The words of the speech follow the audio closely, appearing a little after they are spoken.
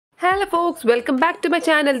Hello folks, welcome back to my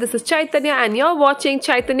channel. This is Chaitanya and you're watching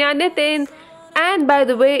Chaitanya Nitin. And by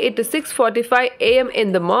the way, it is 6:45 AM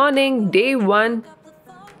in the morning, day 1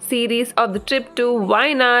 series of the trip to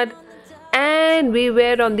Wayanad. And we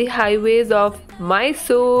were on the highways of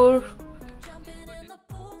Mysore.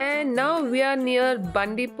 And now we are near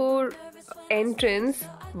Bandipur entrance,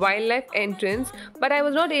 wildlife entrance. But I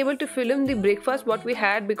was not able to film the breakfast what we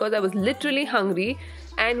had because I was literally hungry.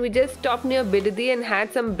 And we just stopped near Bidadi and had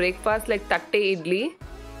some breakfast like tatte idli.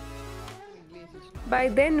 By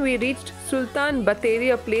then we reached Sultan Bateri,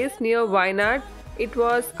 a place near Wayanad. It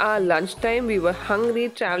was our lunchtime. We were hungry,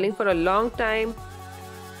 traveling for a long time.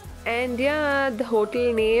 And yeah, the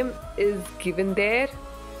hotel name is given there.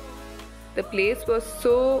 The place was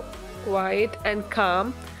so quiet and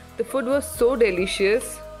calm. The food was so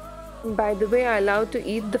delicious. By the way, I allowed to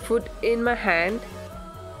eat the food in my hand.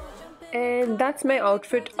 And that's my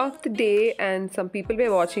outfit of the day, and some people were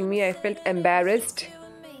watching me. I felt embarrassed.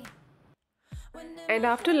 And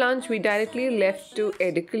after lunch we directly left to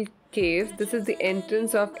Edakkal caves. This is the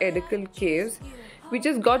entrance of Edakkal caves. We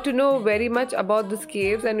just got to know very much about these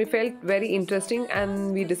caves and we felt very interesting,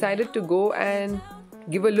 and we decided to go and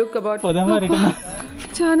give a look about.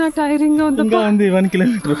 Chana tiring on the 1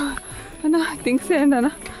 kilometer. Anna, think so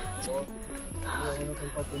Anna.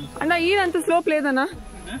 Anna, ee slope ledana.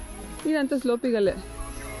 ಇದಂತ ಸ್ಲೋಪಿಗಲ್ಲೇ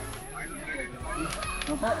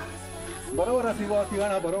ಬರೋವರ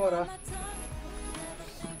ಸಿಗೋಣ ಬರೋವರ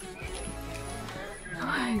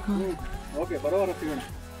okay ಬರೋವರ ಸಿಗೋಣ.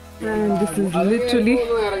 And this is literally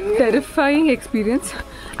terrifying experience,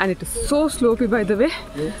 and it is so slopey by the way.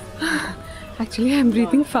 Actually I'm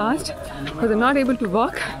breathing fast because I'm not able to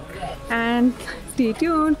walk. And stay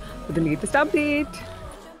tuned for the latest update.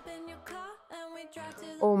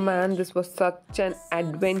 Oh man, this was such an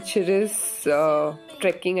adventurous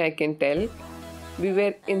trekking, I can tell. We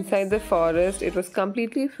were inside the forest. It was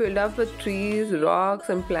completely filled up with trees,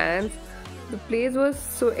 rocks and plants. The place was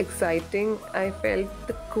so exciting. I felt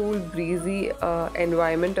the cool, breezy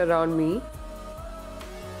environment around me.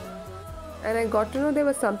 And I got to know there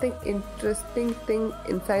was something interesting thing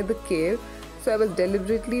inside the cave. So I was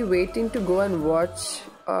deliberately waiting to go and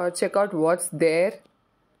check out what's there.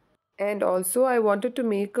 And also I wanted to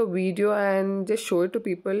make a video and just show it to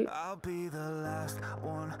people.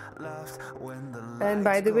 And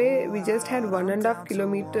by the way, we just had 1.5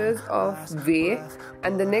 kilometers of way,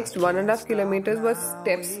 and the next 1.5 kilometers was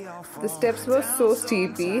steps. The steps were so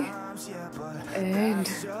steepy, and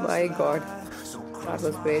my god, that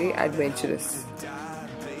was very adventurous.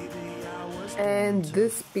 And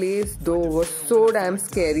this place though was so damn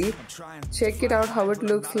scary. Check it out how it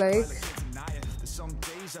looks like.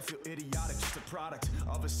 I feel idiotic, just a product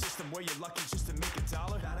of a system where you're lucky just to make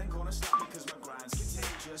 $1. That ain't gonna stop me cause my grind's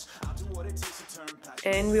contagious. I'll do what it takes to turn back.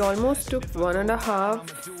 And we almost took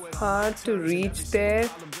 1.5 hours to reach there.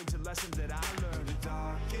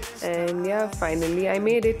 And yeah, finally I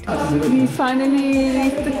made it. We finally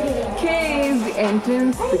reached the cave, the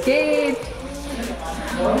entrance, the gate.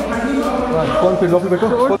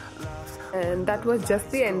 And that was just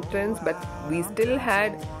the entrance, but we still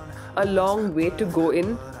had a long way to go in.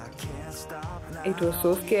 It was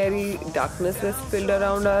so scary. Darkness was filled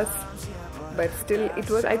around us, but still it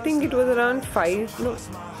was, I think it was around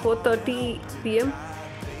 4:30 PM.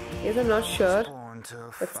 Yes, I'm not sure,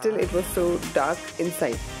 but still it was so dark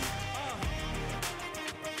inside.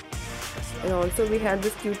 And also we had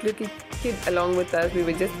this cute little kid along with us. We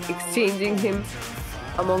were just exchanging him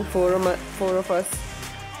among four of us.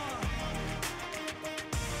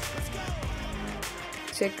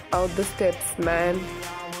 Check out the steps, man.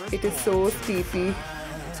 It is so steepy.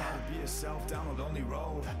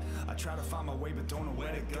 I try to find my way but don't know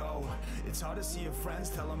where to go. It's hard to see your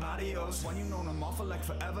friends, tell them adios. When you know them all for like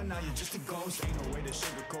forever, now you're just a ghost. Ain't no way to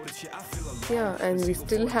sugarcoat it, yeah, I feel alone. Yeah, and we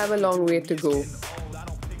still have a long way to go. I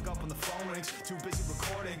don't pick up on the phone rings, too busy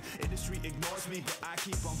recording. Industry ignores me, but I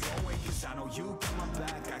keep on going. Cause I know you got my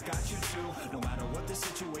back, I got you too. No matter what the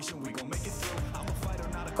situation, we gon' make it through. I'm a fighter,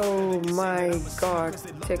 not a Oh my god,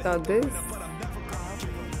 check out this.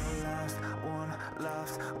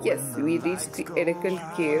 Yes, we reached the Edakkal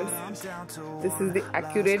caves. This is the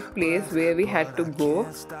accurate place where we had to go.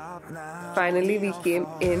 Finally we came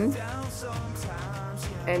in,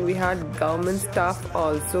 and we had government staff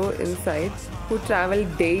also inside who travel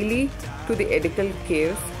daily to the Edakkal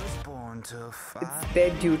caves. It's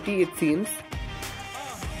their duty, it seems.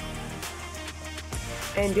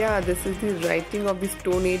 And yeah, this is the writing of the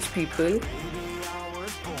Stone Age people,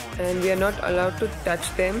 and we are not allowed to touch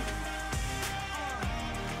them.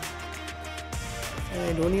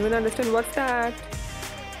 I don't even understand what's that.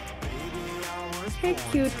 Hey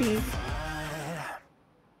cutie.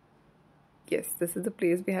 Yes, this is the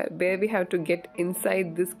place where we have to get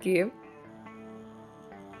inside this cave.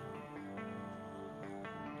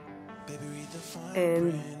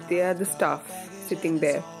 And they are the staff sitting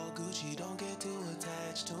there.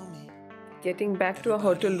 Getting back to our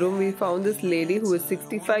hotel room, we found this lady who is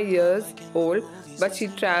 65 years old, but she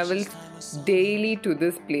travels daily to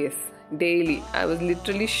this place. Daily. I was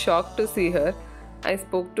literally shocked to see her. I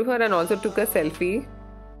spoke to her and also took a selfie.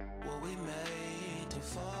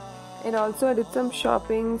 And also I did some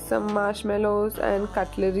shopping, some marshmallows and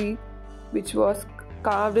cutlery which was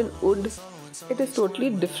carved in wood. It is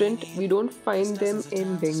totally different. We don't find them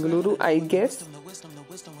in Bengaluru, I guess.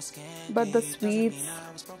 But the sweets,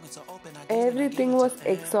 everything was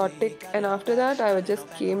exotic. And after that I just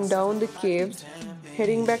came down the caves,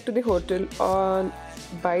 heading back to the hotel.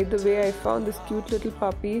 By the way, I found this cute little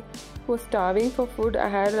puppy who was starving for food. I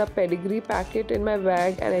had a pedigree packet in my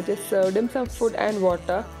bag and I just served him some food and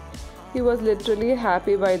water. He was literally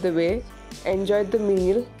happy, by the way, enjoyed the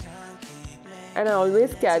meal. And I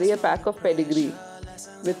always carry a pack of pedigree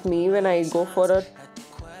with me when I go for a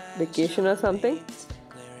vacation or something,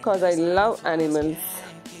 because I love animals.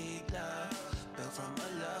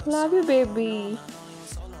 Love you, baby.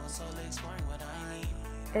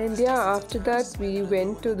 And yeah, after that we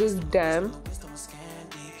went to this dam.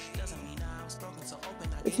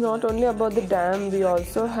 It's not only about the dam, we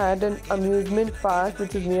also had an amusement park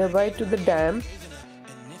which is nearby to the dam.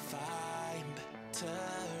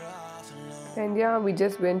 And yeah, we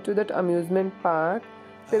just went to that amusement park.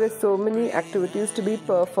 There were so many activities to be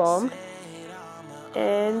performed.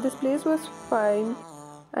 And this place was fine.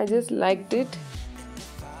 I just liked it.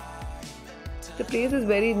 The place is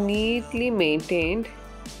very neatly maintained.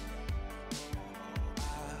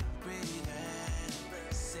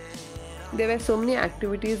 There were so many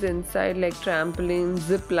activities inside like trampoline,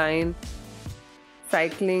 zip line,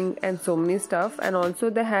 cycling and so many stuff. And also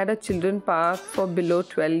they had a children park for below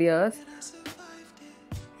 12 years.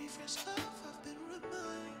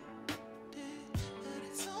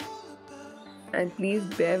 And please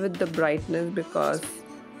bear with the brightness because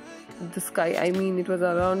the sky, it was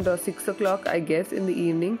around 6 o'clock I guess in the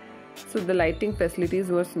evening. So the lighting facilities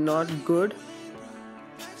was not good.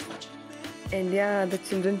 And yeah, the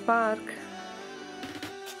children park.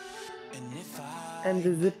 And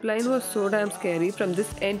the zip line was so damn scary. From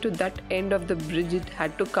this end to that end of the bridge it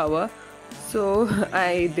had to cover. So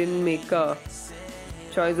I didn't make a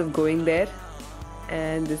choice of going there.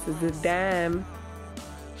 And this is the dam.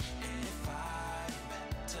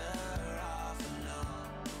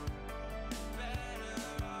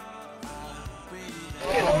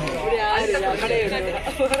 As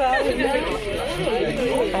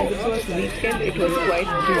it was weekend, it was quite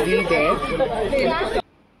busy there.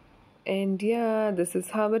 And yeah, this is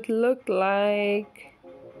how it looked like.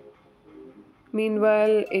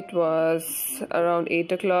 Meanwhile, it was around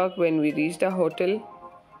 8 o'clock when we reached our hotel.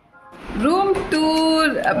 Room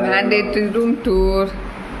tour, a mandatory room tour.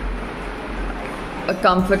 A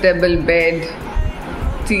comfortable bed,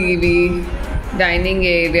 TV, dining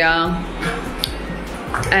area.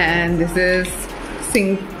 And this is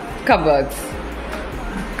sink cupboards.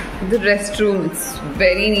 The restroom, it's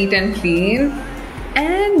very neat and clean.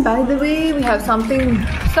 And by the way, we have something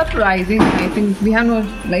surprising. I think we have no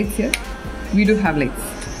lights here. We do have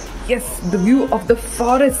lights. Yes, the view of the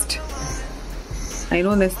forest. I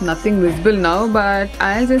know there's nothing visible now, but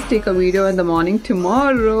I'll just take a video in the morning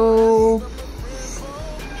tomorrow.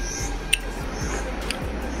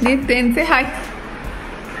 Nathan, say hi.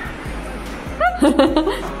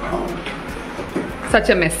 Such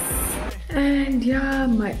a mess. And yeah,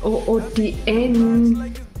 my OOTN.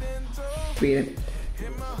 Wait a minute.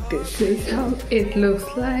 This is how it looks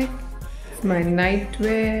like. It's my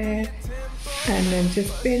nightwear. And I'm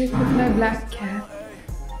just paired it with my black cap.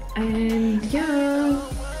 And yeah.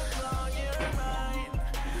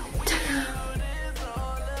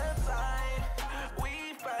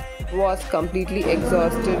 Was completely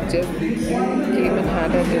exhausted, just came and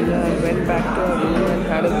had a dinner, went back to our room and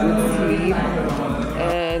had a good sleep.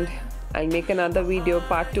 And I'll make another video,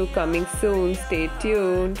 part 2 coming soon. Stay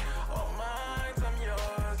tuned.